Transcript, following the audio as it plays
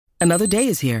Another day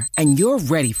is here, and you're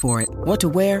ready for it. What to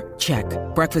wear? Check.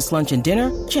 Breakfast, lunch, and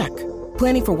dinner? Check.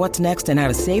 Planning for what's next and how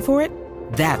to save for it?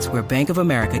 That's where Bank of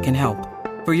America can help.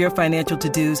 For your financial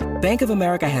to-dos, Bank of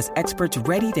America has experts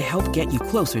ready to help get you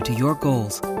closer to your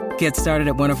goals. Get started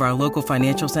at one of our local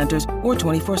financial centers or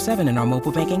 24/7 in our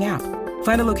mobile banking app.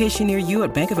 Find a location near you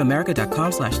at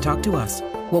bankofamerica.com/talktous.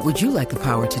 What would you like the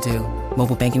power to do?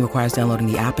 Mobile banking requires downloading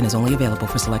the app and is only available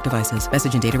for select devices.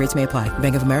 Message and data rates may apply.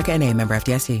 Bank of America N.A., member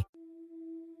FDIC.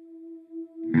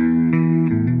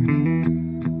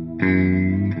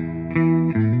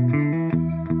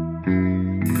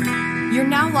 You're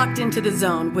now locked into The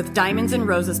Zone with Diamonds and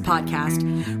Roses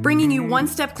podcast, bringing you one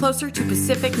step closer to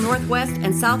Pacific Northwest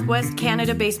and Southwest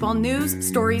Canada baseball news,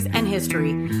 stories, and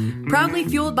history. Proudly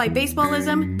fueled by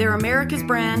Baseballism, their America's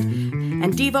brand,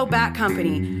 and Devo Bat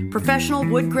Company, professional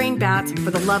wood grain bats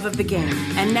for the love of the game.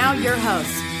 And now your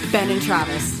hosts, Ben and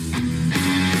Travis.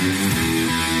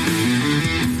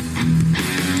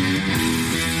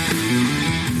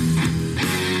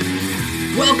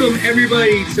 Welcome,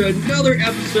 everybody, to another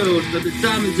episode of the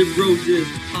Diamonds and Roses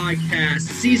podcast,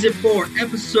 Season 4,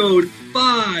 Episode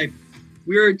 5.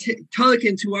 We are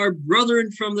talking to our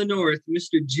brethren from the north,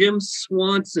 Mr. Jim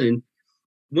Swanson,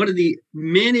 one of the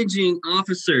managing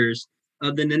officers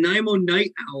of the Nanaimo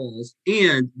Night Owls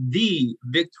and the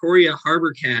Victoria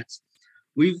Harbor Cats.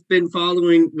 We've been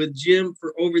following with Jim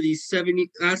for over these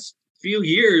last few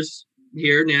years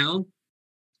here now.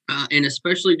 And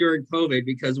especially during COVID,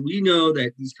 because we know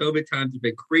that these COVID times have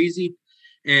been crazy,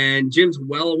 and Jim's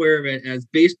well aware of it as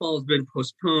baseball has been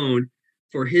postponed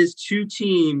for his two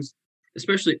teams,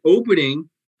 especially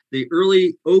the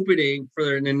early opening for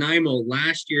their Nanaimo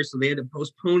last year. So they had to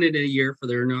postpone it a year for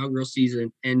their inaugural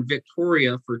season, and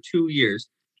Victoria for 2 years.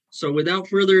 So without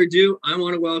further ado, I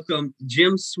want to welcome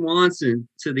Jim Swanson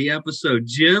to the episode.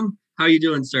 Jim, how you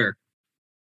doing, sir?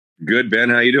 Good, Ben.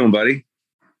 How you doing, buddy?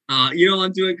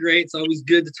 I'm doing great. It's always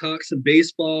good to talk some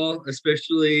baseball,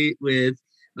 especially with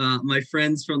my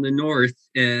friends from the north.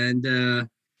 And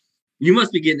you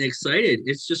must be getting excited.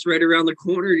 It's just right around the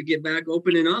corner to get back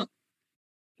opening up.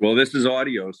 Well, this is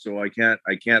audio, so I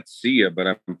can't see you, but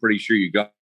I'm pretty sure you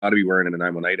got to be wearing a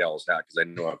Nanaimo Night Owls hat because I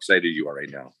know how excited you are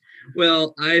right now.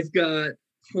 Well, I've got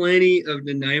plenty of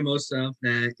Nanaimo stuff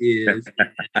that is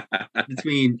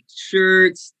between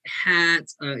shirts,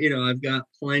 hats. I've got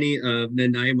plenty of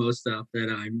Nanaimo stuff that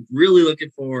I'm really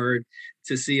looking forward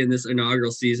to seeing this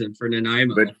inaugural season for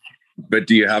Nanaimo. But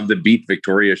do you have the Beat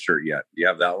Victoria shirt yet? Do you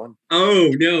have that one?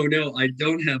 Oh, no, I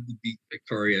don't have the Beat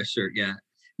Victoria shirt yet.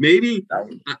 Maybe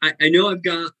I know I've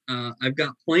got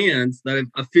plans that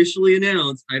I've officially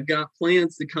announced. I've got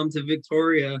plans to come to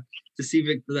Victoria to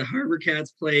see the Harbor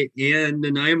Cats play and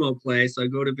Nanaimo play. So I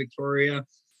go to Victoria,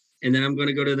 and then I'm going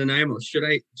to go to Nanaimo. Should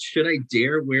I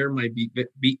dare wear my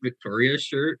Beat Victoria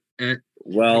shirt at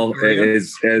Well, Victoria?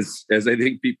 as I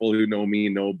think people who know me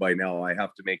know by now, I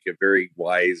have to make a very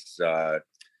wise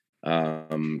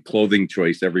clothing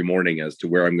choice every morning as to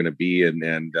where I'm going to be and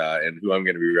who I'm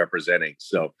going to be representing.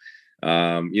 So,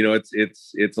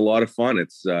 it's a lot of fun.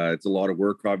 It's a lot of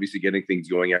work, obviously, getting things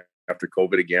going after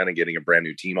COVID again and getting a brand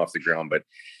new team off the ground. But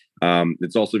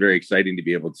it's also very exciting to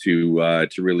be able to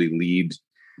really lead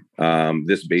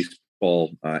this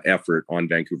baseball effort on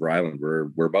Vancouver Island.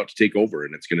 We're about to take over,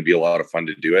 and it's going to be a lot of fun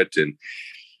to do it. And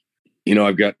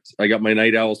I got my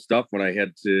Night Owl stuff when I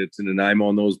head to Nanaimo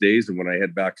on those days, and when I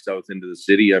head back south into the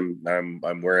city, I'm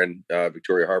wearing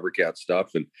Victoria Harbor Cat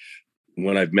stuff. And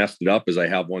when I've messed it up, as I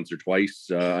have once or twice,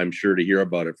 I'm sure to hear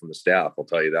about it from the staff. I'll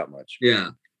tell you that much. Yeah.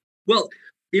 Well,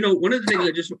 one of the things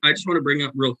I just want to bring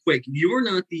up real quick,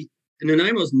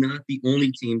 Nanaimo's not the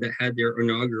only team that had their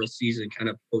inaugural season kind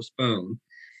of postponed.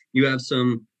 You have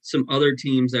some other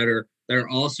teams that are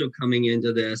also coming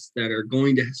into this that are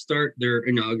going to start their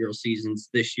inaugural seasons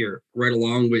this year right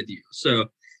along with you. So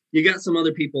you got some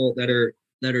other people that are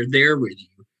there with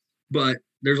you, but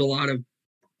there's a lot of,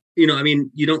 you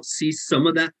don't see some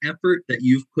of that effort that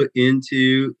you've put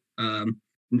into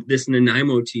this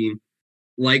Nanaimo team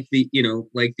like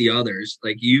the others.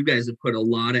 Like, you guys have put a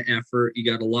lot of effort. You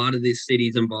got a lot of the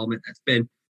city's involvement that's been,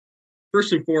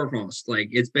 first and foremost, like,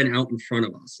 it's been out in front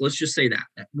of us. Let's just say that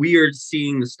we are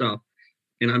seeing the stuff,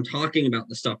 and I'm talking about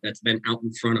the stuff that's been out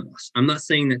in front of us. I'm not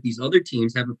saying that these other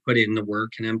teams haven't put in the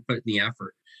work and haven't put in the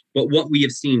effort, but what we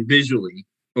have seen visually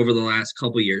over the last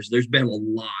couple of years, there's been a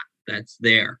lot that's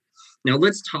there. Now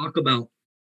let's talk about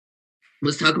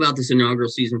this inaugural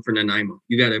season for Nanaimo.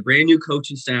 You got a brand new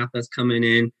coaching staff that's coming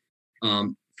in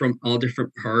from all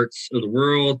different parts of the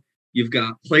world. You've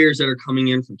got players that are coming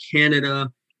in from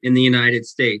Canada and the United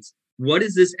States. What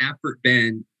has this effort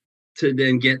been to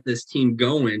then get this team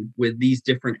going with these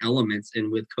different elements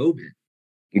and with COVID?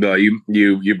 No,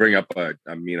 you bring up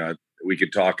we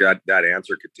could talk, that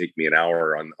answer could take me an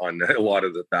hour on a lot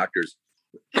of the factors.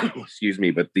 Excuse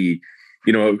me, but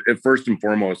first and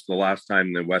foremost, the last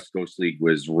time the West Coast League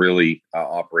was really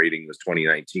operating was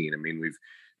 2019. I mean, we've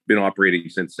been operating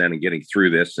since then and getting through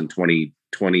this. In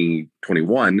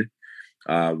 2021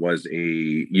 was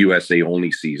a USA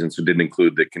only season, so it didn't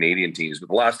include the Canadian teams. But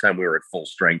the last time we were at full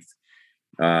strength,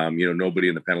 nobody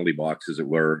in the penalty box, as it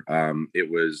were,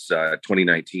 it was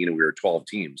 2019, and we were 12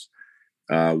 teams.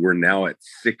 We're now at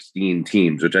 16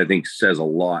 teams, which I think says a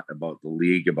lot about the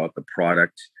league, about the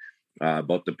product,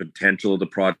 about the potential of the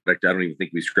product. I don't even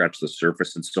think we scratched the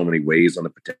surface in so many ways on the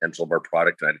potential of our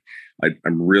product.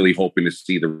 I'm really hoping to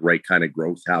see the right kind of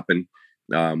growth happen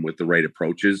with the right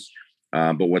approaches.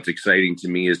 But what's exciting to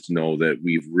me is to know that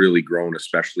we've really grown,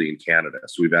 especially in Canada.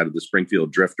 So we've added the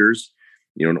Springfield Drifters,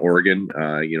 in Oregon,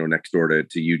 next door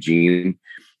to Eugene.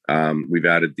 We've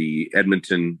added the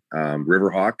Edmonton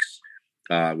Riverhawks,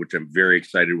 which I'm very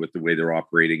excited with the way they're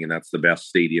operating. And that's the best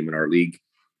stadium in our league,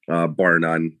 bar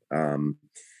none.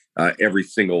 Every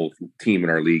single team in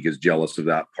our league is jealous of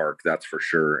that park. That's for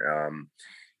sure.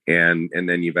 And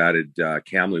then you've added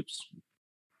Kamloops,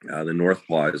 the North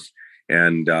Paws.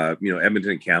 And,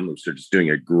 Edmonton and Kamloops are just doing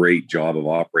a great job of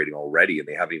operating already, and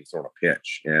they haven't even thrown a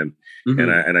pitch. And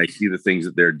I see the things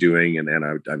that they're doing, and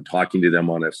I'm talking to them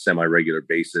on a semi-regular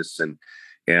basis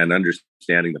and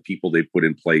understanding the people they put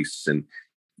in place. And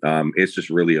it's just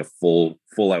really a full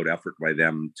out effort by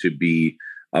them to be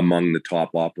among the top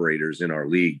operators in our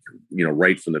league,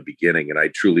 right from the beginning. And I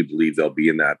truly believe they'll be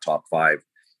in that top 5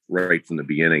 right from the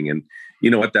beginning. And you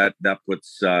know what, that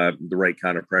puts the right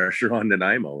kind of pressure on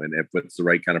Nanaimo, and it puts the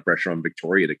right kind of pressure on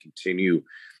Victoria to continue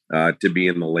to be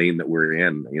in the lane that we're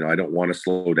in. I don't want to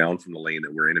slow down from the lane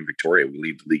that we're in Victoria. We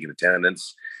lead the league in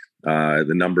attendance.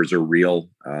 The numbers are real.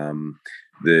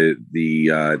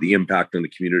 The impact on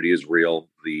the community is real.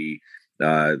 The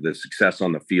success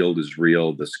on the field is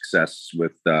real. The success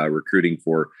with recruiting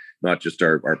for not just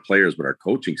our players, but our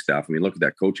coaching staff. I mean, look at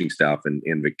that coaching staff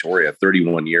in Victoria,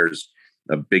 31 years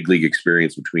of big league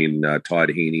experience between Todd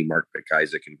Haney, Mark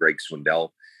Isaac, and Greg Swindell.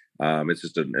 It's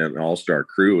just an all-star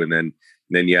crew. And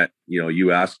then yet,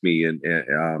 you ask me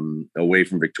away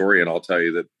from Victoria, and I'll tell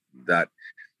you that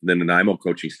the Nanaimo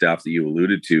coaching staff that you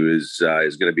alluded to is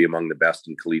going to be among the best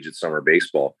in collegiate summer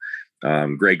baseball.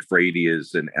 Greg Frady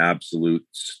is an absolute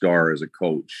star as a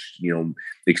coach,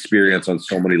 experience on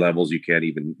so many levels you can't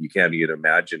even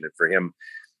imagine. And for him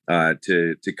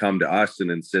to come to us and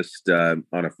insist on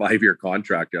a 5-year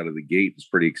contract out of the gate is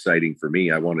pretty exciting for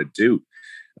me. I wanted 2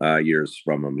 years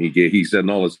from him. He said,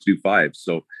 no, let's do 5.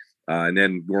 So, and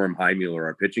then Gorham Heimuller,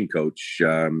 our pitching coach,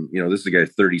 this is a guy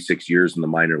 36 years in the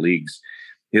minor leagues.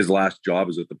 His last job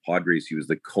was with the Padres. He was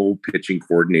the co-pitching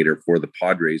coordinator for the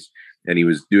Padres, and he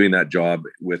was doing that job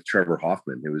with Trevor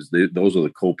Hoffman. Those are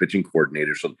the co-pitching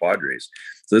coordinators for the Padres.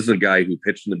 So this is a guy who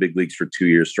pitched in the big leagues for 2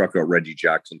 years, struck out Reggie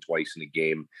Jackson twice in a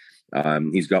game.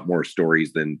 He's got more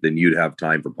stories than you'd have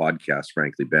time for podcasts,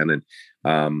 frankly, Ben.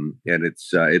 And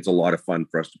it's a lot of fun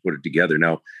for us to put it together.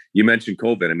 Now, you mentioned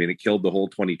COVID. I mean, it killed the whole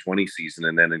 2020 season,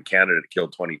 and then in Canada, it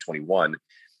killed 2021.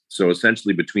 So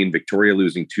essentially, between Victoria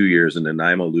losing 2 years and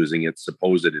Nanaimo losing its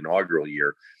supposed inaugural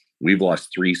year, we've lost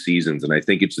 3 seasons. And I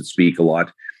think it should speak a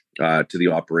lot to the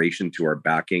operation, to our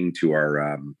backing, to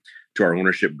our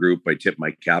ownership group. I tip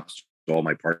my caps to all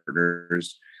my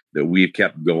partners that we've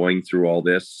kept going through all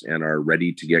this and are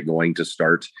ready to get going to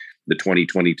start the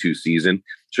 2022 season.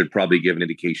 Should probably give an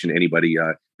indication to anybody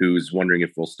who's wondering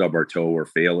if we'll stub our toe or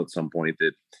fail at some point,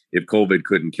 that if COVID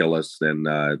couldn't kill us, then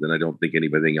I don't think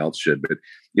anything else should. But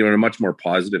in a much more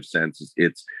positive sense,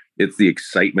 it's the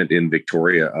excitement in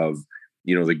Victoria of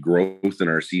the growth in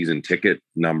our season ticket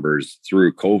numbers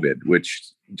through COVID, which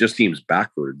just seems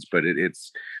backwards, but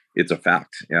it's a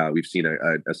fact. We've seen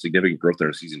a significant growth in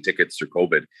our season tickets through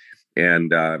COVID,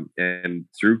 and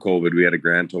through COVID, we had a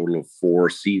grand total of 4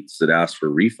 seats that asked for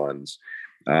refunds,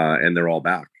 and they're all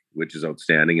back, which is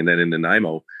outstanding. And then in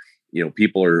Nanaimo,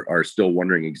 people are still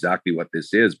wondering exactly what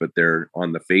this is, but they're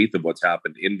on the faith of what's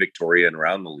happened in Victoria and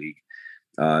around the league.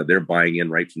 They're buying in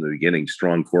right from the beginning.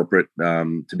 Strong corporate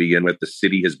to begin with. The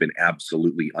city has been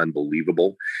absolutely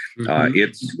unbelievable.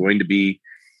 It's going to be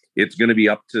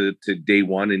up to day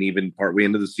one and even partway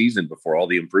into the season before all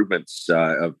the improvements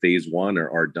of phase 1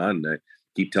 are done. I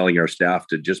keep telling our staff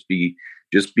to just be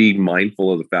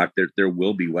mindful of the fact that there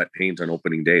will be wet paint on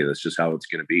opening day. That's just how it's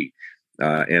going to be.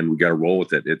 And we got to roll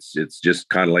with it. It's just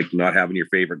kind of like not having your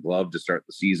favorite glove to start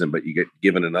the season, but you get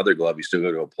given another glove, you still got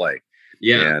to go play.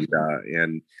 Yeah.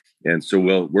 And And so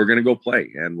we're going to go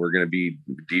play, and we're going to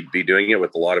be doing it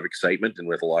with a lot of excitement and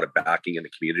with a lot of backing in the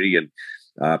community.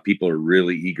 And people are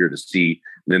really eager to see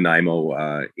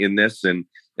Nanaimo in this. And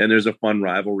there's a fun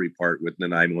rivalry part with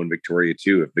Nanaimo and Victoria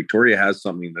too. If Victoria has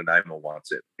something, Nanaimo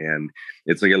wants it, and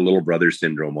it's like a little brother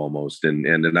syndrome almost. And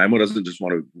Nanaimo doesn't just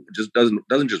want to,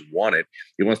 doesn't just want it.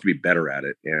 He wants to be better at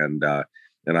it. And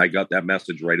I got that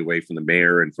message right away from the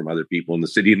mayor and from other people in the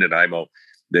city of Nanaimo,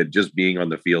 that just being on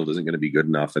the field isn't going to be good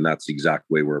enough. And that's the exact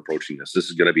way we're approaching this. This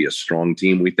is going to be a strong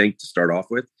team, we think, to start off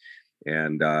with.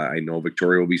 And I know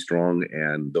Victoria will be strong,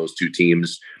 and those two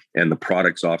teams and the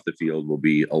products off the field will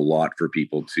be a lot for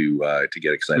people to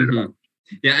get excited about.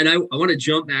 Yeah. And I want to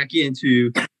jump back in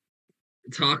to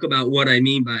talk about what I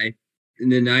mean by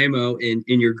Nanaimo in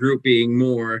your group being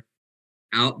more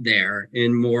out there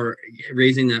and more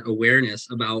raising that awareness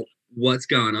about what's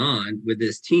gone on with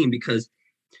this team, because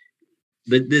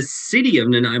the city of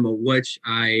Nanaimo, which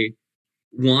I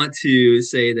want to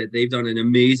say that they've done an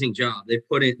amazing job. They've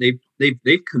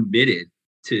committed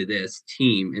to this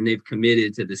team, and they've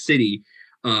committed to the city.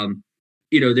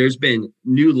 There's been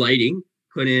new lighting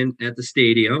put in at the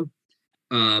stadium.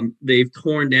 They've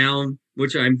torn down,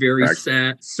 which I'm very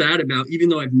sad about, even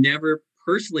though I've never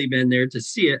personally been there to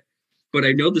see it, but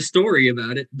I know the story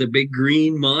about it. The big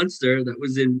green monster that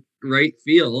was in right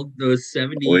field, those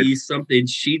 70 something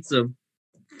sheets of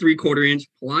 3/4 inch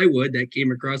plywood that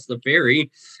came across the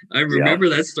ferry. I remember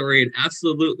that story and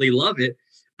absolutely love it.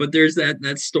 But there's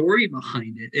that story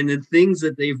behind it, and the things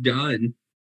that they've done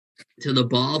to the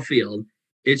ball field.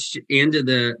 It's into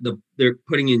they're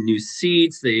putting in new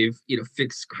seats. They've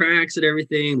fixed cracks and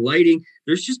everything, lighting.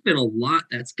 There's just been a lot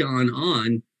that's gone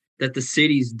on that the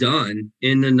city's done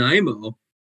in Nanaimo.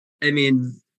 I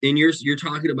mean, and you're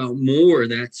talking about more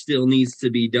that still needs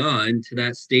to be done to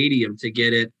that stadium to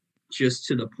get it just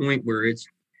to the point where it's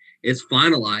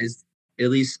finalized, at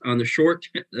least on the short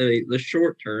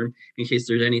term, in case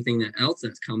there's anything else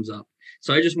that comes up.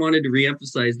 So I just wanted to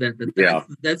reemphasize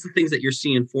that's the things that you're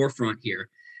seeing forefront here.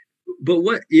 But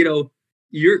what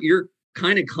you're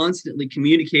kind of constantly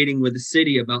communicating with the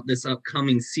city about this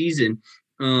upcoming season.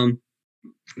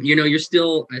 You're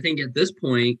still, I think at this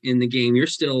point in the game, you're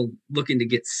still looking to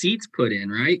get seats put in,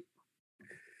 right?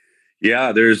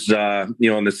 Yeah, there's, on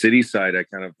the city side, I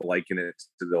kind of liken it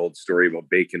to the old story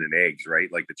about bacon and eggs,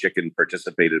 right? Like the chicken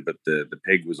participated, but the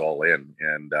pig was all in.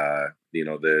 And,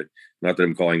 not that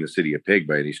I'm calling the city a pig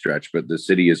by any stretch, but the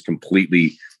city has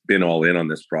completely been all in on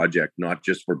this project, not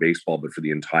just for baseball, but for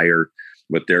the entire,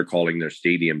 what they're calling their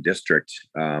stadium district,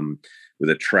 with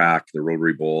a track, the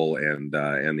Rotary Bowl, and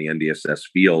the NDSS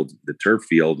field, the turf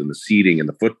field, and the seating, and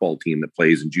the football team that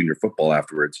plays in junior football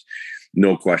afterwards.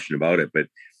 No question about it. But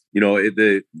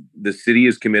the city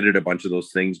has committed a bunch of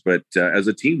those things, but as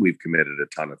a team, we've committed a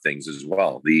ton of things as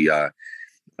well. The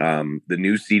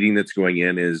new seating that's going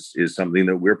in is something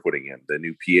that we're putting in. The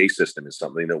new PA system is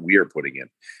something that we are putting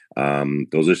in.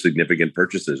 Those are significant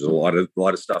purchases. There's a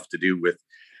lot of stuff to do with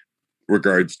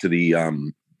regards to the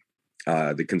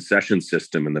concession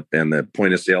system and the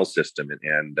point of sale system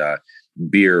and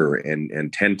beer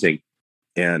and tenting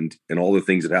and all the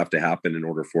things that have to happen in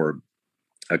order for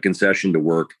a concession to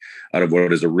work out of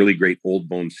what is a really great old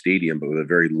bone stadium, but with a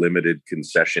very limited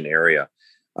concession area.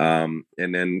 And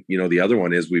then, the other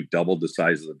one is we've doubled the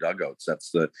size of the dugouts.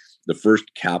 That's the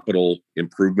first capital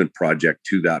improvement project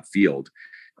to that field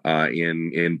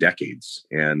in decades.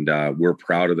 And we're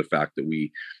proud of the fact that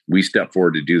we stepped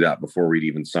forward to do that before we'd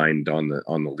even signed on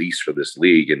the lease for this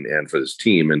league and for this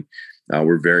team. And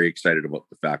we're very excited about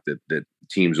the fact that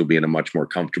teams will be in a much more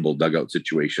comfortable dugout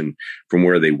situation from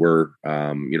where they were,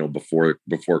 before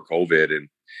COVID, and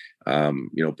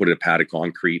put a pad of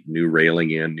concrete, new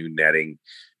railing in, new netting.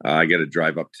 I got to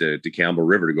drive up to Campbell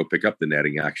River to go pick up the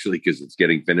netting actually, because it's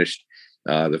getting finished.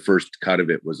 The first cut of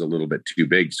it was a little bit too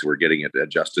big, so we're getting it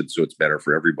adjusted so it's better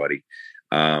for everybody.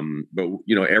 But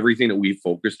everything that we've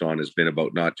focused on has been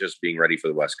about not just being ready for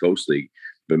the West Coast League,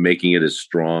 but making it as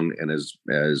strong and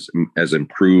as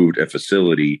improved a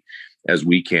facility as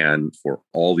we can for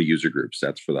all the user groups.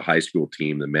 That's for the high school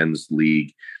team, the men's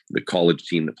league, the college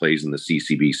team that plays in the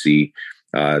CCBC,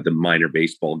 the minor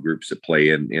baseball groups that play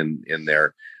in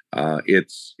there.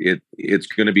 It's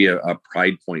going to be a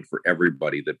pride point for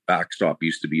everybody. The backstop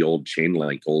used to be old chain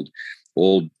link, old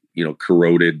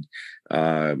corroded,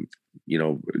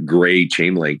 gray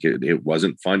chain link. It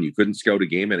wasn't fun. You couldn't scout a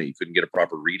game in it. You couldn't get a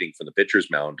proper reading from the pitcher's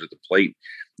mound to the plate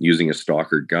using a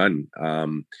stock or gun.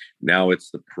 Now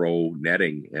it's the pro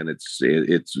netting, and it's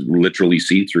literally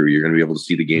see-through. You're going to be able to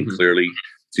see the game clearly,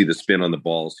 see the spin on the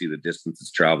ball, see the distance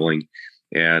it's traveling,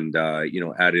 and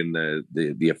add in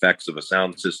the effects of a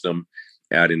sound system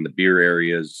add in the beer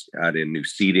areas, add in new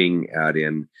seating, add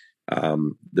in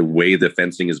the way the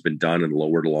fencing has been done and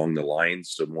lowered along the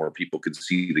lines so more people could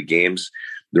see the games.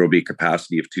 There will be a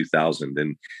capacity of 2,000.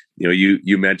 And,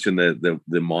 you mentioned the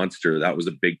Monster. That was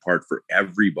a big part for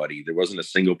everybody. There wasn't a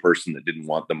single person that didn't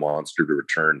want the Monster to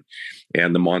return.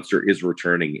 And the Monster is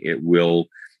returning. It will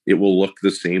look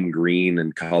the same green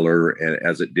and color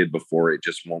as it did before. It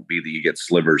just won't be that you get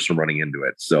slivers from running into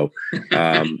it. So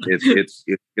it's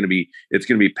going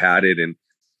to be padded. And,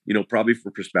 probably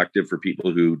for perspective for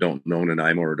people who don't know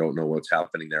Nanaimo or don't know what's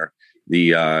happening there,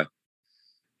 the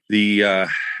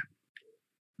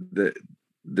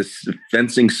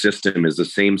fencing system is the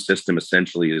same system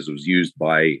essentially as was used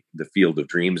by the Field of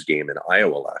Dreams game in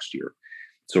Iowa last year.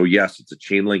 So yes, it's a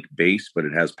chain link base, but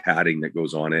it has padding that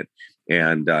goes on it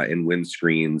and wind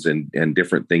screens and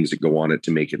different things that go on it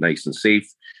to make it nice and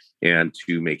safe and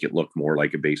to make it look more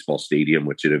like a baseball stadium,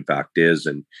 which it in fact is.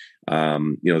 And,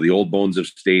 the old bones have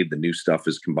stayed, the new stuff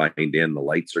is combined in, the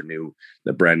lights are new,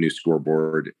 the brand new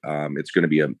scoreboard. It's going to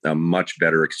be a much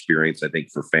better experience, I think,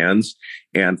 for fans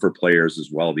and for players as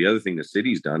well. The other thing the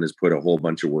city's done is put a whole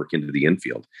bunch of work into the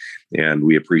infield, and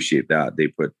we appreciate that. They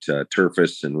put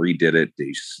turfus and redid it.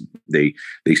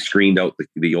 They screened out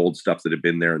the old stuff that had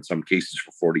been there in some cases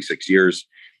for 46 years.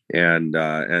 And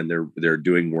they're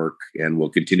doing work and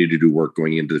will continue to do work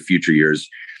going into the future years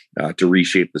to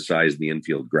reshape the size of the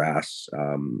infield grass,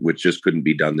 which just couldn't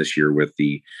be done this year with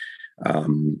the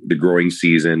growing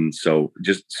season. So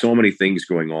just so many things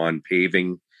going on,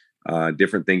 paving,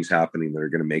 different things happening that are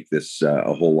going to make this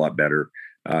a whole lot better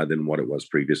than what it was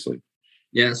previously.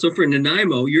 Yeah. So for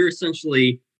Nanaimo, you're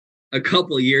essentially a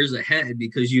couple of years ahead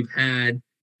because you've had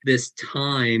this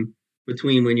time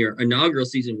between when your inaugural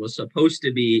season was supposed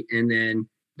to be and then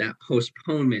that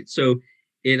postponement. So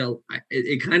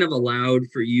it kind of allowed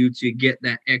for you to get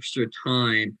that extra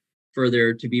time for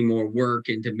there to be more work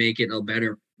and to make it a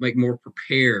better, like more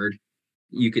prepared,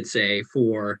 you could say,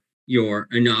 for your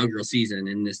inaugural season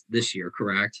in this year,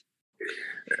 correct?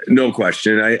 No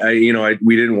question.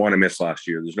 We didn't want to miss last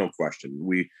year. There's no question.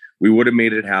 We would have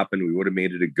made it happen. We would have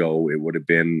made it a go. It would have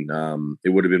been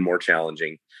more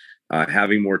challenging.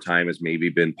 Having more time has maybe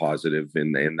been positive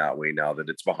in that way now that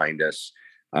it's behind us.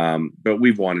 But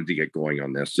we've wanted to get going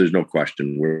on this. There's no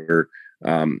question.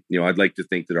 I'd like to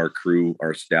think that our crew,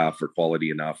 our staff are quality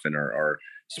enough and are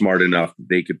smart enough that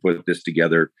they could put this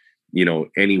together,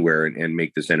 anywhere and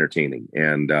make this entertaining.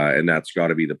 And that's got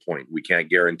to be the point. We can't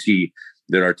guarantee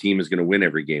that our team is going to win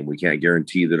every game. We can't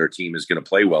guarantee that our team is going to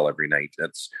play well every night.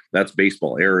 That's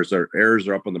baseball. Errors are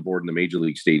up on the board in the Major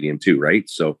League Stadium too, right?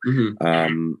 So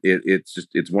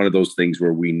it's one of those things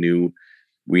where we knew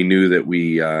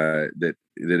that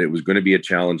it was going to be a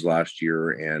challenge last year,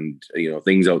 and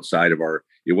things outside of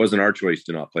it wasn't our choice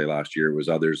to not play last year. It was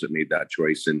others that made that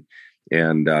choice, and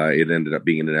it ended up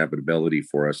being an inevitability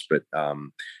for us. But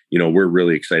we're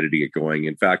really excited to get going.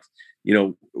 In fact,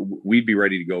 we'd be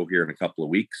ready to go here in a couple of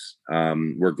weeks.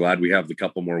 We're glad we have the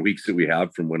couple more weeks that we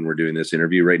have from when we're doing this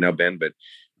interview right now, Ben. But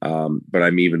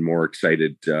I'm even more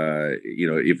excited.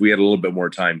 If we had a little bit more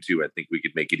time too, I think we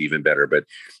could make it even better. But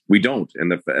we don't,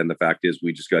 and the fact is,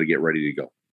 we just got to get ready to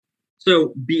go.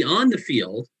 So beyond the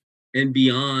field and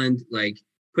beyond like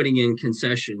putting in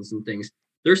concessions and things,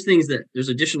 there's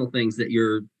additional things that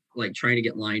you're like trying to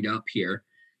get lined up here,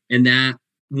 and that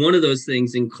one of those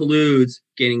things includes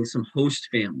getting some host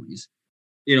families.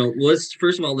 Let's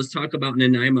talk about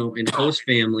Nanaimo and host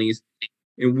families,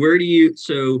 and where do you?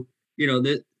 So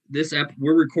this app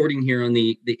we're recording here on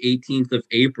the 18th of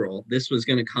April. This was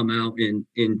going to come out in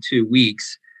 2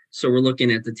 weeks. So we're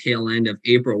looking at the tail end of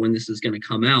April when this is going to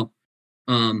come out.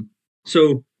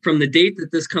 So from the date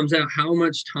that this comes out, how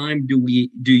much time do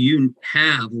you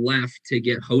have left to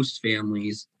get host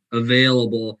families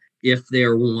available if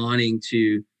they're wanting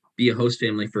to be a host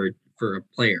family for a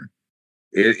player?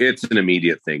 It's an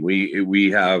immediate thing.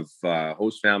 We have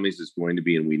host families is going to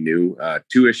be, and we knew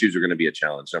two issues are going to be a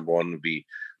challenge. Number one would be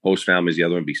host families. The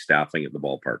other one would be staffing at the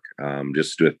ballpark,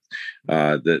 just with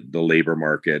the labor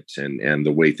market and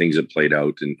the way things have played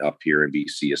out and up here in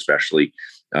BC, especially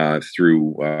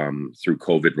through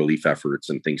COVID relief efforts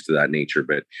and things to that nature.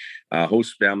 But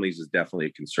host families is definitely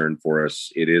a concern for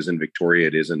us. It is in Victoria.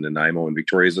 It is in Nanaimo, and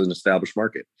Victoria is an established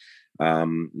market.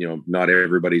 Not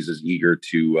everybody's as eager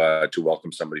to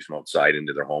welcome somebody from outside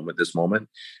into their home at this moment.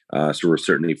 So we're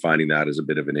certainly finding that as a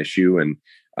bit of an issue. And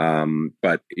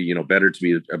but better to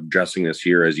be addressing this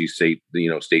here, as you say,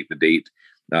 state the date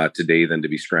today than to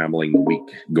be scrambling the week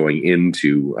going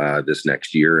into this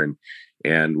next year. And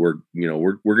and we're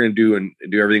going to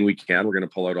do everything we can. We're going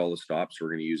to pull out all the stops. We're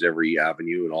going to use every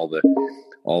avenue and all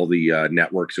the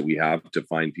networks that we have to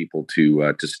find people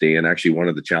to stay in. Actually, one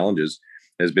of the challenges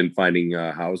has been finding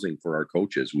housing for our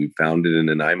coaches. We've found it in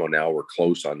Nanaimo now. We're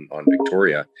close on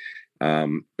Victoria.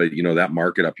 But that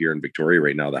market up here in Victoria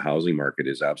right now, the housing market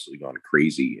is absolutely gone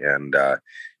crazy. And,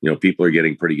 people are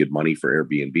getting pretty good money for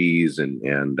Airbnbs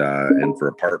and for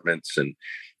apartments. And,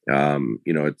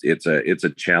 it's a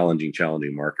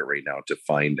challenging market right now to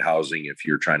find housing if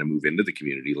you're trying to move into the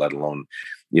community, let alone,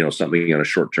 something on a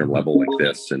short-term level like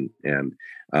this.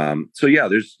 So yeah,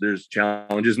 there's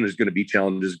challenges, and there's going to be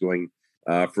challenges going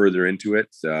further into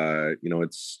it.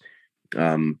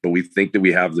 But we think that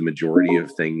we have the majority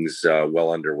of things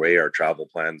well underway. Our travel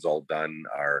plans all done.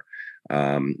 Our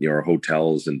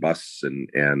hotels and bus and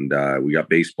we got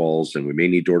baseballs, and we may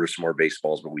need to order some more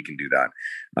baseballs, but we can do that.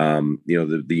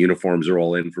 The uniforms are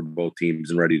all in for both teams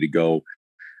and ready to go.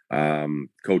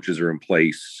 Coaches are in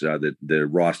place. The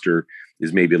roster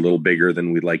is maybe a little bigger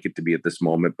than we'd like it to be at this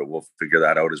moment, but we'll figure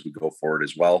that out as we go forward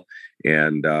as well.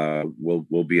 And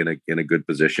we'll be in a good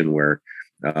position where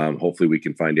hopefully we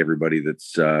can find everybody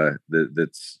that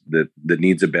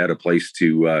needs a bed, a place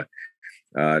to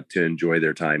enjoy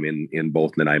their time in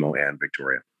both Nanaimo and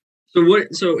Victoria.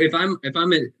 So if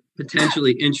I'm a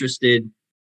potentially interested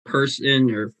person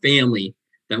or family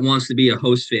that wants to be a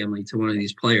host family to one of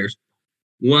these players,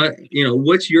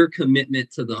 what's your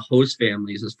commitment to the host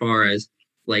families as far as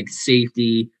like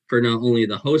safety for not only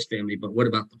the host family, but what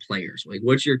about the players? Like,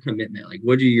 what's your commitment? Like,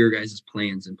 what are your guys'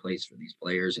 plans in place for these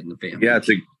players and the family? Yeah,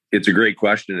 it's a great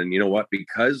question. And you know what,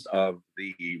 because of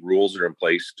the rules that are in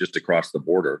place just across the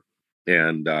border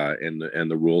and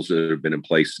the rules that have been in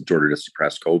place in order to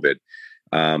suppress COVID,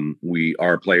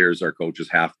 our players, our coaches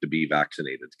have to be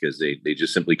vaccinated because they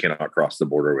just simply cannot cross the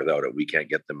border without it. We can't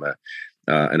get them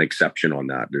an exception on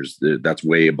that. That's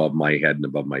way above my head and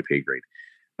above my pay grade.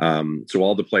 So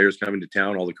all the players coming to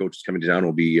town, all the coaches coming to town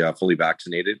will be fully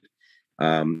vaccinated.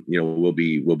 We'll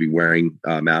be wearing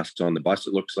masks on the bus.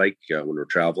 It looks like when we're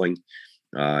traveling.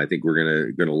 I think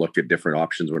we're gonna look at different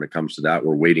options when it comes to that.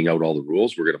 We're waiting out all the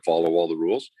rules. We're gonna follow all the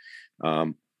rules.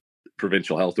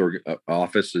 Provincial Health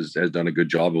Office has done a good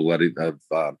job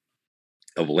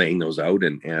of laying those out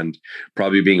and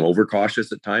probably being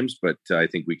overcautious at times. But I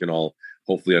think we can all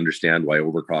hopefully understand why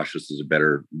overcautious is a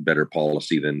better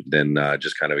policy than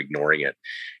just kind of ignoring it.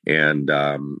 And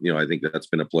I think that's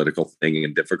been a political thing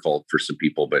and difficult for some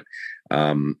people. But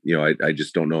I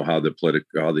just don't know how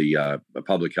the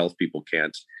public health people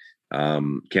can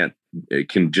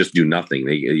just do nothing.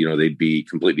 They'd be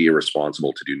completely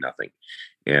irresponsible to do nothing.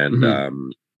 And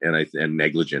and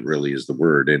negligent really is the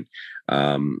word. And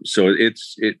so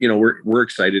we're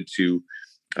excited to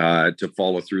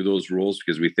follow through those rules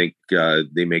because we think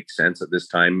they make sense at this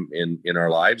time in our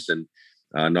lives, and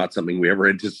not something we ever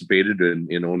anticipated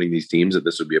in owning these teams that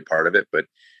this would be a part of it. But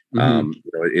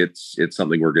it's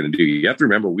something we're going to do. You have to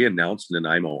remember, we announced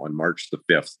Nanaimo on March the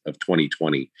 5th of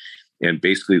 2020. And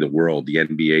basically the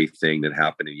NBA thing that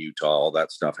happened in Utah, all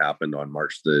that stuff happened on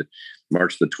March the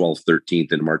 12th,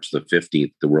 13th, and March the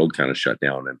 15th. The world kind of shut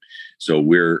down, and so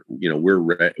we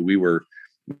were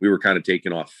kind of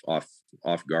taken off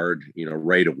guard,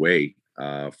 right away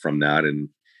from that, and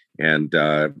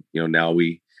now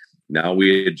we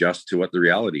adjust to what the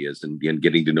reality is, and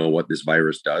getting to know what this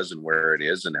virus does and where it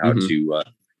is and how to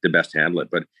best handle it.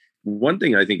 But one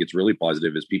thing I think it's really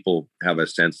positive is people have a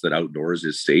sense that outdoors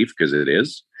is safe, because it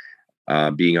is.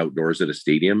 Being outdoors at a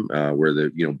stadium where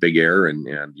the big air and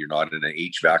you're not in an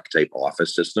HVAC type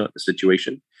office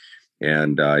situation,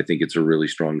 and I think it's a really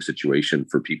strong situation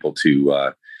for people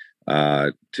to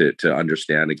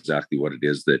understand exactly what it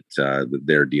is that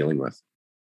they're dealing with.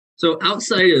 So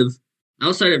outside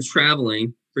of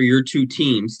traveling for your two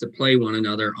teams to play one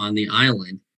another on the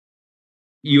island,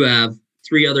 you have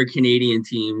 3 other Canadian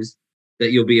teams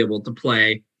that you'll be able to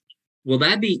play. Will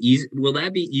that be easy? Will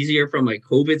that be easier from a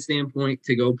COVID standpoint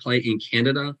to go play in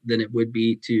Canada than it would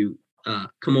be to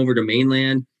come over to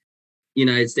mainland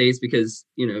United States? Because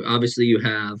obviously you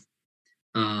have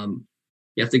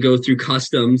to go through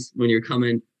customs when you're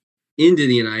coming into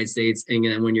the United States, and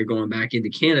then when you're going back into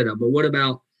Canada. But what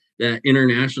about that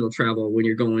international travel when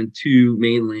you're going to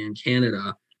mainland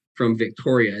Canada from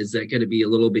Victoria? Is that going to be a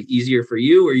little bit easier for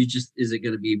you, or is it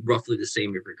going to be roughly the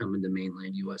same if you're coming to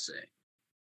mainland USA?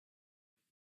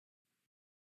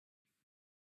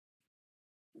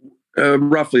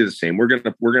 Roughly the same. We're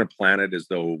gonna plan it as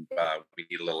though we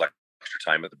need a little extra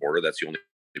time at the border. That's the only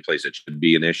place it should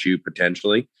be an issue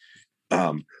potentially.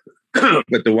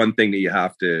 But the one thing that you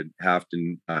have to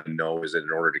know is that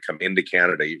in order to come into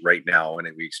Canada right now, and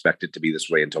we expect it to be this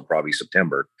way until probably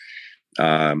September,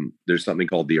 there's something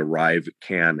called the Arrive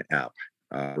Can app.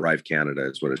 Arrive Canada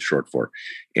is what it's short for.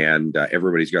 And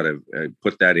everybody's got to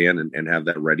put that in and have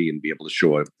that ready and be able to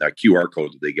show a QR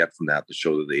code that they get from that to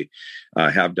show that they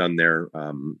have done their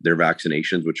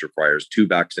vaccinations, which requires 2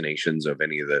 vaccinations of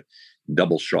any of the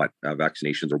double shot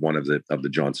vaccinations or one of the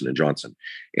Johnson & Johnson.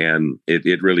 And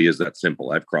it really is that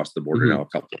simple. I've crossed the border now a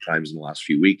couple of times in the last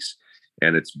few weeks,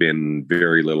 and it's been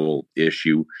very little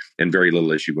issue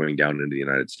going down into the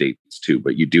United States too.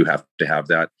 But you do have to have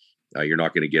that. You're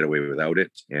not going to get away without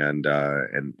it, and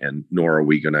nor are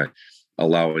we going to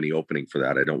allow any opening for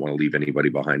that. I don't want to leave anybody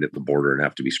behind at the border and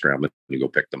have to be scrambling to go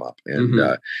pick them up.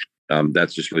 And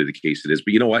that's just really the case it is.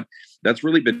 But you know what? That's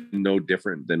really been no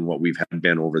different than what we've had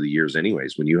been over the years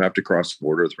anyways. When you have to cross the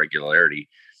border with regularity,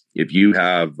 if you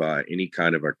have any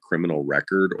kind of a criminal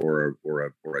record or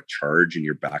a charge in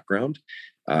your background,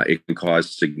 it can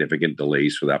cause significant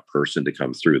delays for that person to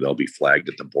come through. They'll be flagged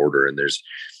at the border, and there's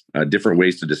different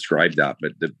ways to describe that.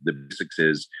 But the basics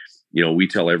is, we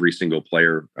tell every single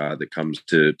player that comes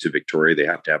to Victoria, they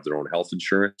have to have their own health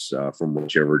insurance from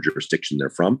whichever jurisdiction they're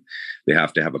from. They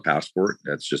have to have a passport.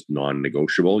 That's just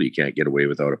non-negotiable. You can't get away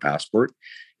without a passport.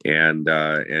 And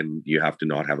you have to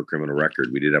not have a criminal record.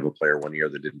 We did have a player one year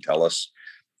that didn't tell us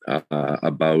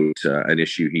about an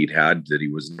issue he'd had that he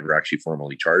was never actually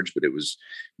formally charged, but it was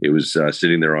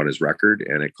sitting there on his record,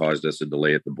 and it caused us a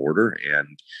delay at the border.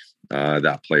 And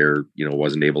that player,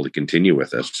 wasn't able to continue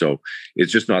with us. So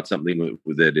it's just not something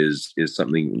that is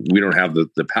something we don't have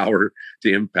the power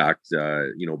to impact,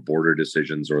 border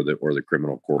decisions or the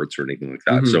criminal courts or anything like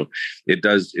that. So it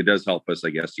does help us,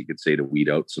 I guess you could say, to weed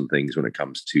out some things when it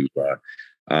comes to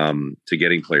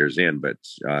getting players in. But,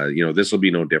 this will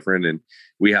be no different. And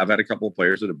we have had a couple of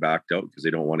players that have backed out because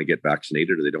they don't want to get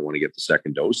vaccinated or they don't want to get the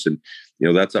second dose. And,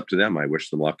 that's up to them. I wish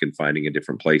them luck in finding a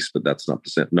different place, but that's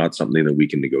not something that we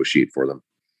can negotiate for them.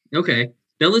 Okay.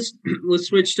 Now let's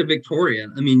switch to Victoria.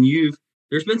 I mean,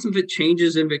 there's been some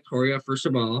changes in Victoria. First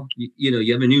of all,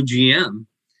 you have a new GM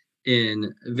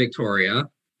in Victoria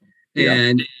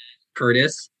and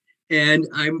Curtis. And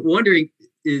I'm wondering,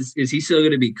 is he still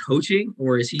going to be coaching,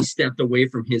 or is he stepped away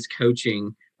from his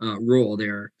coaching role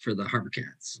there for the Harbour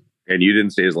Cats? And you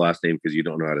didn't say his last name because you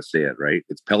don't know how to say it, right?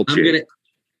 It's Pelche.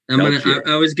 I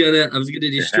was gonna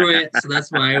destroy it, so that's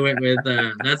why I went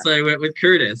with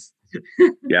Curtis.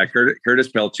 Yeah, Curtis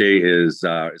Pelche is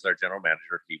our general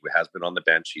manager. He has been on the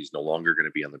bench. He's no longer going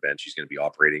to be on the bench. He's going to be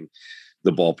operating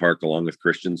the ballpark along with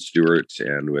Christian Stewart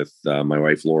and with my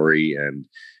wife Lori, and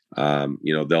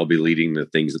they'll be leading the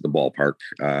things at the ballpark.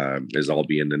 As I'll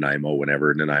be in Nanaimo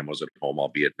whenever Nanaimo's at home, I'll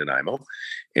be at Nanaimo,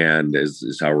 and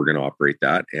is how we're going to operate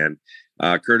that. And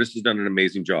Curtis has done an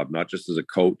amazing job, not just as a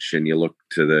coach. And you look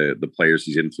to the players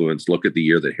he's influenced. Look at the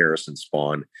year that Harrison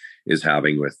Spawn is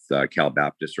having with Cal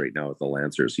Baptist right now with the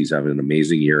Lancers. He's having an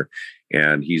amazing year,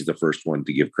 and he's the first one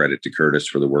to give credit to Curtis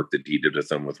for the work that he did with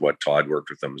them, with what Todd worked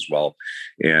with them as well,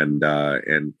 and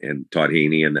Todd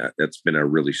Haney, and that's been a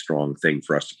really strong thing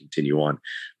for us to continue on.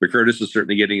 But Curtis is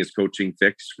certainly getting his coaching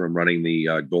fix from running the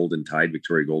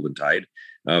Victoria Golden Tide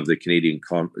of the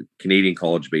Canadian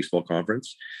College Baseball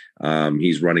Conference.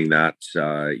 He's running that,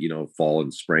 fall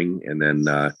and spring, and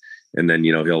then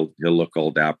he'll look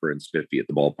all dapper and spiffy at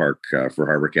the ballpark for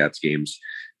Harbour Cats games,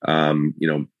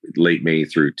 late May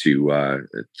through to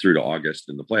August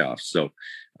in the playoffs. So,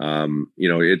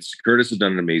 Curtis has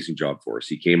done an amazing job for us.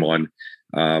 He came on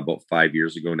about 5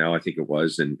 years ago now, I think it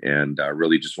was, and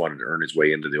really just wanted to earn his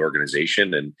way into the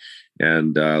organization,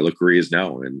 and look where he is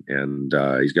now, and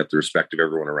he's got the respect of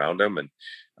everyone around him, and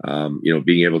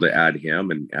being able to add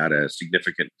him and add a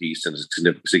significant piece and a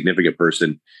significant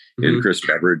person in Chris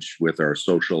Beveridge with our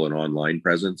social and online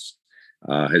presence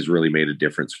has really made a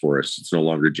difference for us. It's no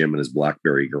longer Jim and his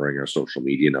BlackBerry growing our social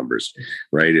media numbers,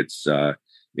 right? It's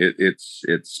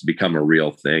become a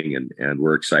real thing, and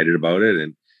we're excited about it.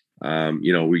 And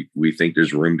we think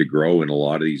there's room to grow in a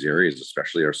lot of these areas,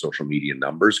 especially our social media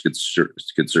numbers could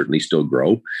certainly still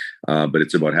grow, but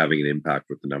it's about having an impact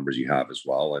with the numbers you have as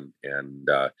well. And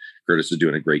Curtis is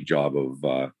doing a great job of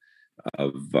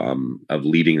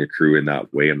leading the crew in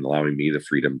that way and allowing me the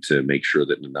freedom to make sure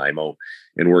that Nanaimo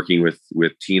and working with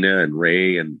Tina and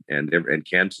Ray and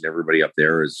Kent and everybody up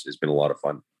there has been a lot of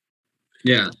fun.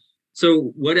 Yeah.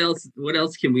 So what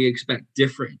else can we expect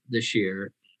different this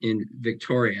year in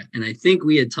Victoria? And I think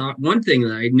we had talked, one thing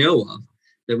that I know of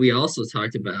that we also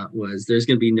talked about was there's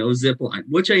going to be no zip line,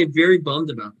 which I am very bummed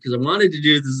about because I wanted to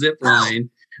do the zip line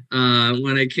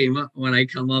when I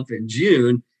come up in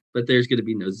June, but there's going to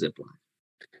be no zip line.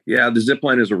 Yeah, the zip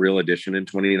line is a real addition in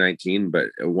 2019, but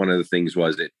one of the things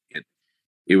was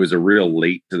it was a real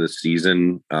late to the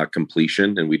season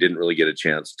completion, and we didn't really get a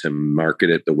chance to market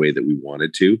it the way that we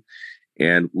wanted to.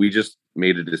 And we just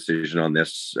made a decision on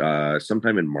this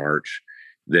sometime in March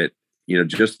that,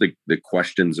 just the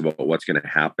questions about what's going to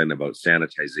happen, about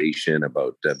sanitization,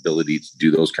 about the ability to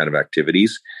do those kind of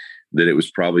activities, that it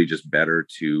was probably just better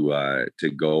to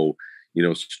go,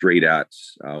 straight at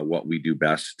what we do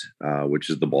best, which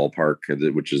is the ballpark,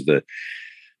 which is the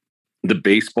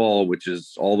baseball, which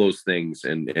is all those things,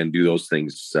 and do those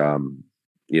things.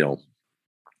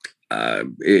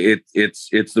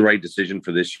 It's the right decision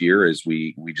for this year as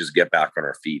we just get back on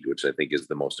our feet, which I think is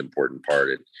the most important part.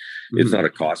 It's not a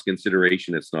cost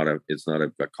consideration. It's not a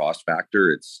cost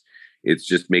factor. It's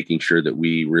just making sure that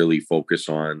we really focus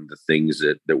on the things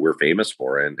that we're famous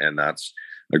for. And that's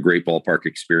a great ballpark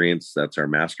experience. That's our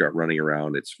mascot running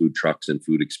around. It's food trucks and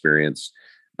food experience.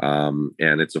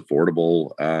 And it's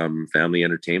affordable family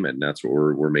entertainment. And that's what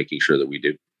we're making sure that we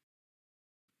do.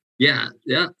 Yeah.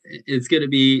 It's gonna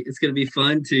be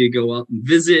fun to go up and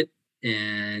visit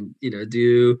and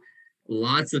do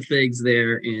lots of things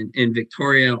there in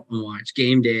Victoria and watch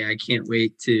game day. I can't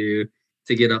wait to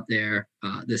get up there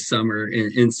this summer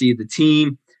and see the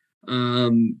team.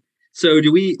 So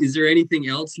is there anything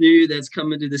else new that's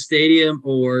coming to the stadium,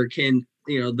 or can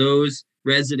those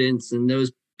residents and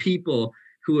those people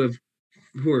who are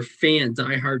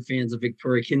diehard fans of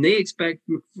Victoria, can they expect,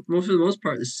 for the most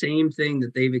part, the same thing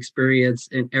that they've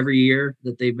experienced in every year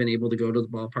that they've been able to go to the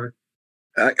ballpark?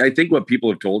 I think what people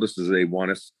have told us is they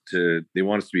want us to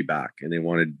be back, and they're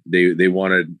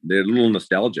a little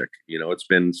nostalgic.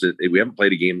 We haven't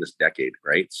played a game this decade,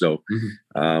 right? So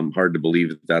hard to believe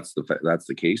that that's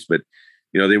the case, but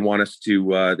they want us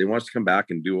to come back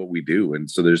and do what we do.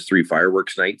 And so there's 3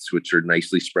 fireworks nights, which are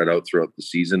nicely spread out throughout the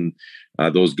season.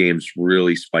 Those games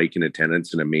really spike in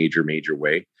attendance in a major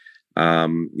way.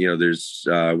 There's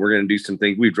we're going to do some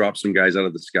things. We've dropped some guys out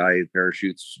of the sky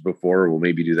parachutes before. We'll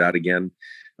maybe do that again.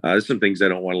 There's some things I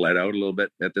don't want to let out a little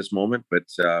bit at this moment, but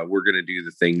we're going to do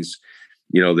the things,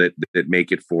 that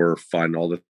make it for fun. All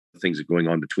the things that are going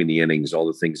on between the innings, all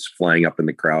the things flying up in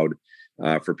the crowd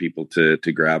for people to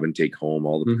grab and take home,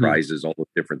 all the prizes, all the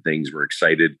different things. We're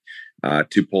excited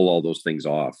to pull all those things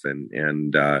off.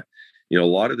 And a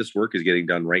lot of this work is getting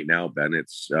done right now, Ben.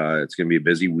 It's going to be a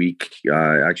busy week.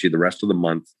 Actually, the rest of the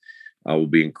month will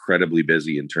be incredibly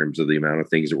busy in terms of the amount of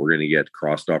things that we're going to get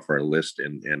crossed off our list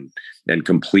and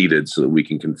completed, so that we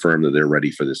can confirm that they're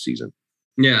ready for this season.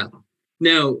 Yeah.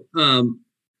 Now, one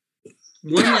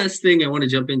last thing I want to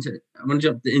jump into. I want to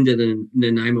jump into the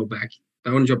Nanaimo back.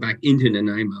 I want to jump back into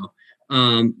Nanaimo.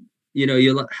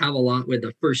 You have a lot with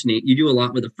the First Nation. You do a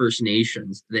lot with the First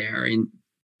Nations there, and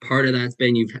part of that's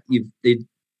been they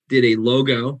did a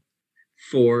logo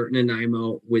for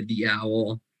Nanaimo with the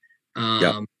owl.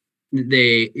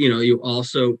 You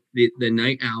also the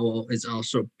night owl is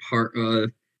also part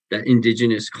of that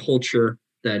Indigenous culture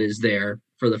that is there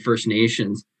for the First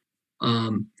Nations.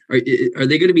 Are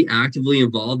they going to be actively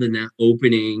involved in that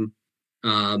opening?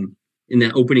 In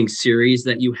that opening series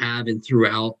that you have and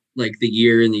throughout like the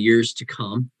year and the years to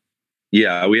come?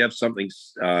 Yeah, we have something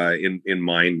in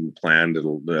mind planned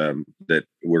that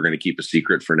we're going to keep a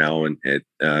secret for now, and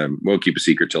we'll keep a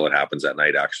secret till it happens that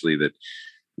night. Actually, that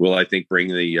will, I think,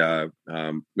 bring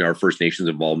our First Nations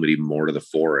involvement even more to the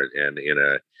fore, and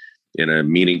in a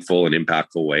meaningful and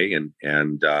impactful way.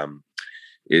 And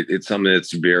it's something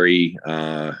that's very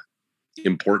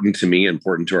important to me,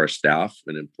 important to our staff,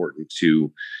 and important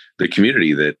to the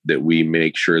community that we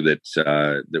make sure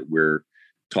that we're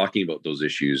talking about those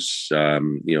issues.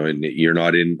 And you're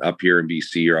not up here in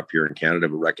BC or up here in Canada,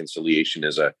 but reconciliation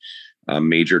is a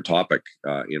major topic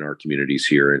in our communities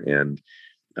here. And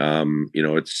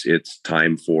it's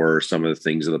time for some of the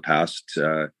things of the past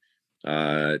to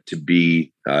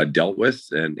be dealt with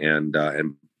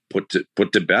and put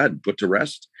to bed, put to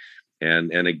rest,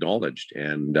 and acknowledged.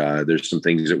 And there's some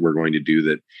things that we're going to do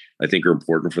that I think are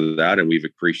important for that. And we've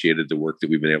appreciated the work that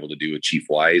we've been able to do with Chief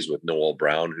Wise, with Noel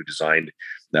Brown, who designed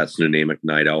that Nunamic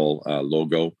Night Owl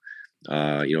logo.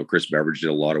 Chris Beveridge did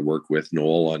a lot of work with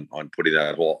Noel on putting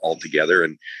that all together.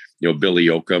 And, Billy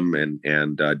Oakham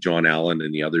and John Allen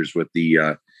and the others with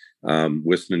the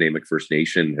Nunamic First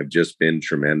Nation have just been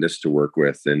tremendous to work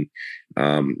with. And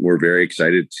we're very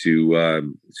excited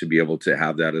to be able to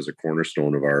have that as a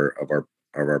cornerstone of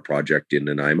our project in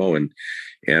Nanaimo. And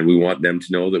we want them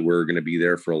to know that we're going to be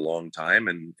there for a long time,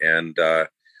 and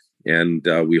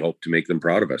we hope to make them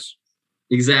proud of us.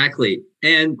 Exactly.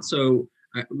 And so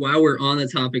while we're on the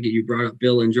topic and you brought up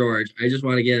Bill and George, I just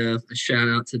want to give a shout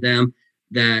out to them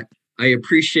that I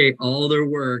appreciate all their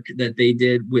work that they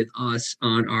did with us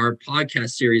on our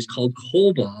podcast series called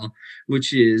Cole Ball,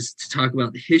 which is to talk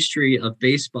about the history of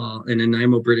baseball in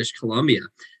Nanaimo, British Columbia.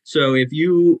 So if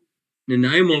you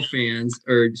Nanaimo fans,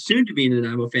 or soon-to-be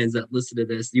Nanaimo fans that listen to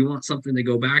this, you want something to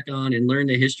go back on and learn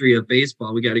the history of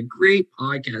baseball, we got a great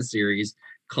podcast series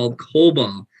called Cole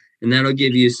Ball, and that'll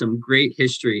give you some great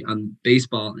history on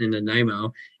baseball in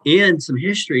Nanaimo and some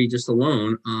history just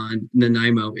alone on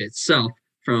Nanaimo itself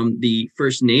from the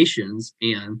First Nations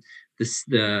and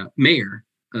the mayor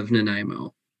of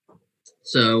Nanaimo.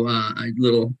 So a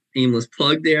little aimless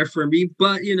plug there for me,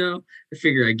 but I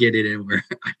figure I get it in where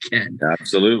I can.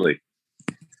 Absolutely.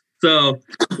 So,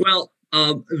 well,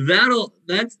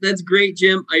 that's great,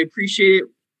 Jim. I appreciate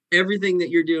everything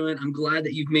that you're doing. I'm glad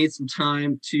that you've made some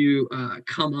time to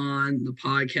come on the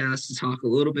podcast to talk a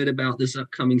little bit about this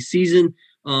upcoming season.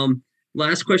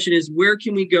 Last question is, where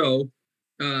can we go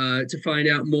to find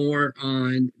out more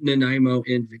on Nanaimo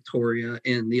and Victoria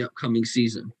and the upcoming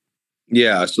season?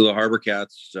 Yeah, so the Harbor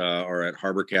Cats are at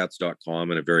harborcats.com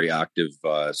and a very active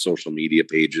social media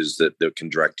pages that can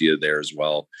direct you there as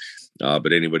well.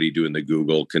 But anybody doing the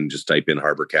Google can just type in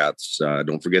Harbor Cats.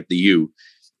 Don't forget the U,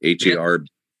 HARBOURCATS.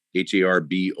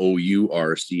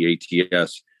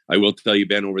 I will tell you,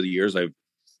 Ben, over the years, I've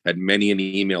had many an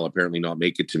email apparently not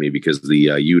make it to me because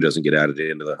the U doesn't get added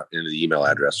into the email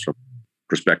address from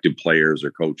prospective players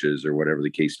or coaches or whatever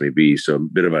the case may be. So a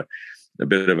bit of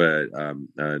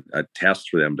a test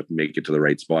for them to make it to the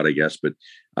right spot, I guess. But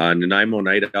Nanaimo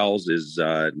Night Owls is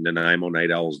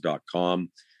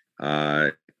NanaimonightOwls.com.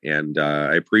 And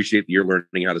I appreciate that you're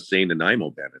learning how to say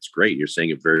Nanaimo, Ben. It's great. You're saying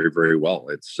it very, very well.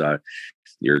 It's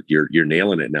you're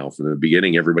nailing it now. From the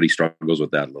beginning, everybody struggles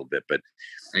with that a little bit, but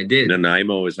I did.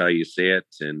 Nanaimo is how you say it,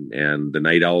 and the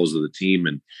Night Owls of the team,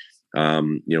 and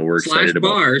we're excited about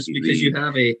bars because you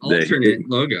have a alternate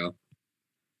logo.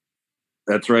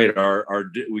 That's right.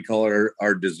 We call it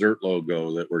our dessert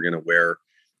logo that we're going to wear,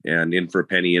 and in for a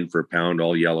penny, in for a pound,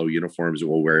 all yellow uniforms that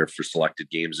we'll wear for selected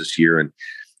games this year. And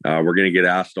we're going to get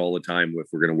asked all the time if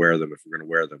we're going to wear them,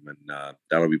 and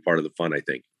that'll be part of the fun, I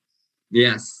think.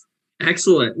 Yes.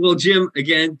 Excellent. Well, Jim,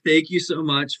 again, thank you so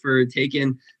much for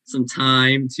taking some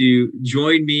time to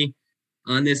join me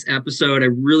on this episode. I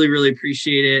really, really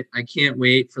appreciate it. I can't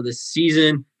wait for the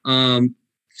season.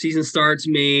 Season starts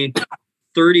May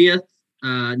 30th.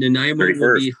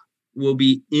 Nanaimo will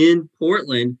be in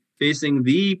Portland facing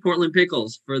the Portland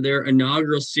Pickles for their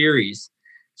inaugural series.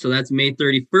 So that's May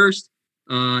 31st.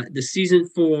 The season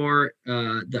for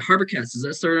the Harbor Cats, does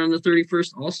that start on the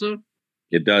 31st also?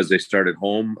 It does. They start at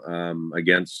home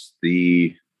against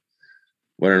the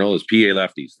PA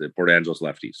Lefties, the Port Angeles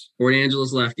Lefties. Port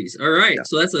Angeles Lefties. All right. Yeah.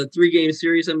 So that's a 3-game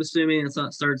series, I'm assuming. It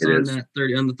starts on the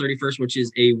 31st, which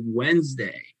is a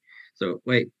Wednesday. So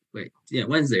wait. Yeah,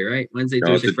 Wednesday, right? Wednesday,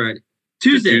 Thursday, Friday.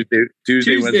 Tuesday,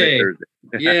 Wednesday, Thursday.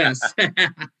 Yes.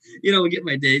 We get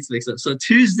my dates mixed up. So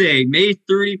Tuesday, May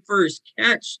 31st,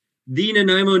 catch the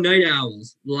Nanaimo Night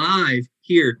Owls live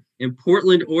here in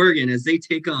Portland, Oregon, as they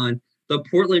take on the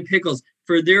Portland Pickles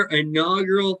for their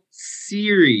inaugural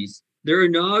series.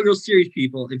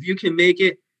 People. If you can make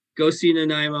it, go see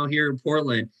Nanaimo here in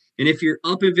Portland. And if you're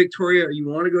up in Victoria or you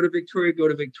want to go to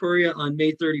Victoria on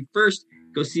May 31st.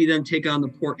 Go see them take on the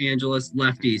Port Angeles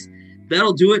Lefties.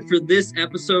 That'll do it for this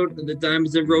episode of the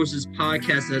Diamonds and Roses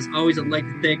podcast. As always, I'd like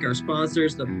to thank our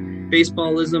sponsors, the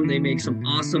Baseballism. They make some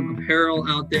awesome apparel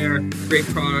out there. Great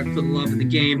product for the love of the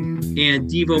game. And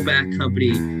Devo Bat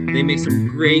Company. They make some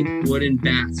great wooden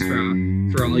bats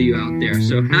for all you out there.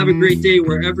 So have a great day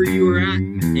wherever you are at.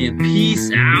 And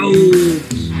peace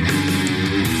out.